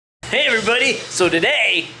Hey everybody, so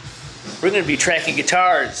today we're going to be tracking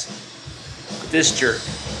guitars with this jerk.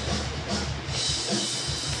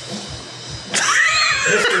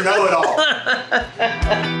 Mr. Know-It-All.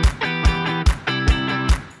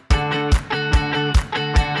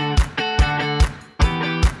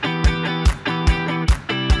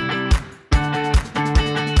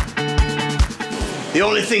 The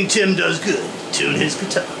only thing Tim does good, tune his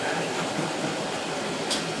guitar.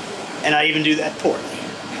 And I even do that poorly.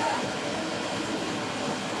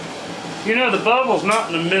 You know, the bubble's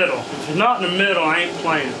not in the middle. If it's not in the middle, I ain't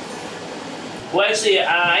playing. Well, actually,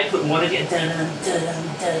 I put one again.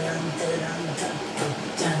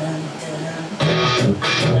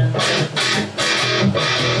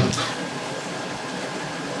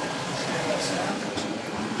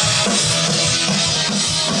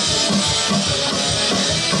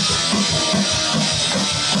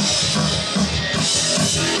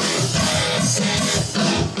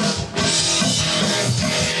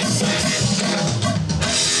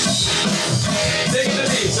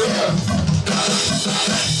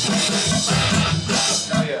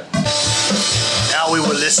 Now we will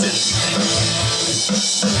listen.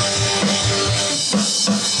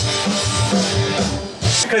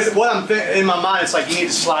 Because what I'm in my mind, it's like you need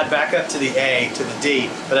to slide back up to the A to the D,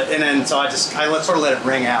 and then so I sort of let it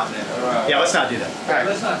ring out. And yeah, let's not do that. All right,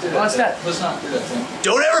 let's not do that. Let's not do that, Tim.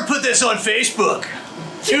 Don't ever put this on Facebook.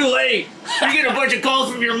 Too late. You get a bunch of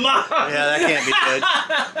calls from your mom. Yeah, that can't be good.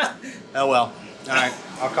 Oh well. All right,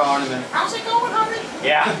 I'll call her in a minute. How's it going, honey?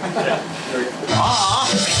 Yeah.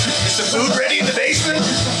 Is the food ready in the basement?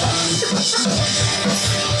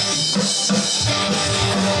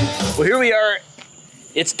 Well, here we are.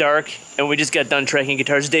 It's dark, and we just got done tracking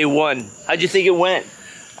guitars day one. How'd you think it went?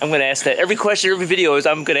 I'm going to ask that. Every question, every video is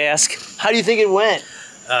I'm going to ask, how do you think it went?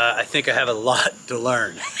 I think I have a lot to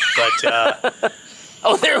learn, but...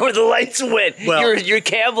 Oh, there where the lights went. Well, your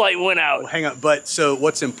cab light went out. Hang on, but so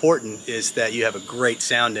what's important is that you have a great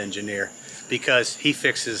sound engineer because he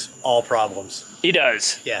fixes all problems. He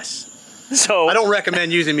does. Yes. So I don't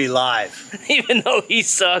recommend using me live. Even though he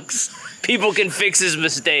sucks, people can fix his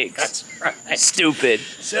mistakes. That's right. Stupid.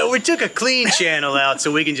 So we took a clean channel out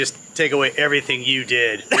so we can just take away everything you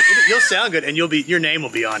did. You'll sound good and your name will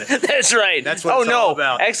be on it. That's right. That's what it's all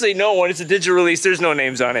about. Actually, no, when it's a digital release, there's no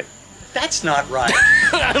names on it. That's not right.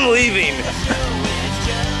 I'm leaving.